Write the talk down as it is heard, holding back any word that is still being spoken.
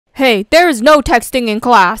Hey, there is no texting in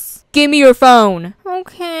class. Give me your phone.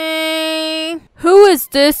 Okay. Who is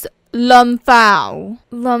this LMFAO?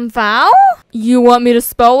 LMFAO? You want me to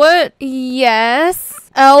spell it?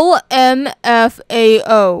 Yes. LMFAO.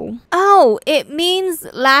 Oh, it means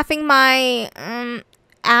laughing my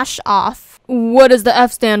ash off. What does the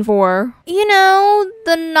F stand for? You know,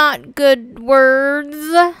 the not good words.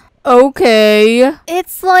 Okay.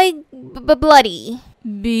 It's like bloody.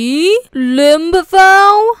 B?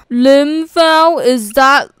 LMFAO? LMFAO? Is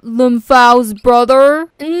that LMFAO's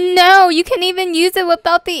brother? No, you can even use it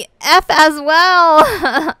without the F as well.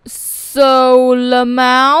 So,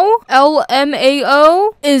 LMAO?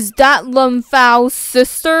 LMAO? Is that LMFAO's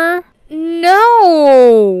sister?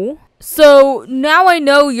 No. So, now I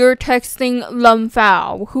know you're texting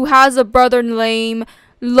LMFAO, who has a brother named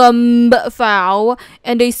LMFAO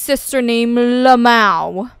and a sister named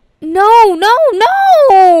LMAO. No, no,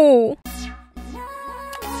 no!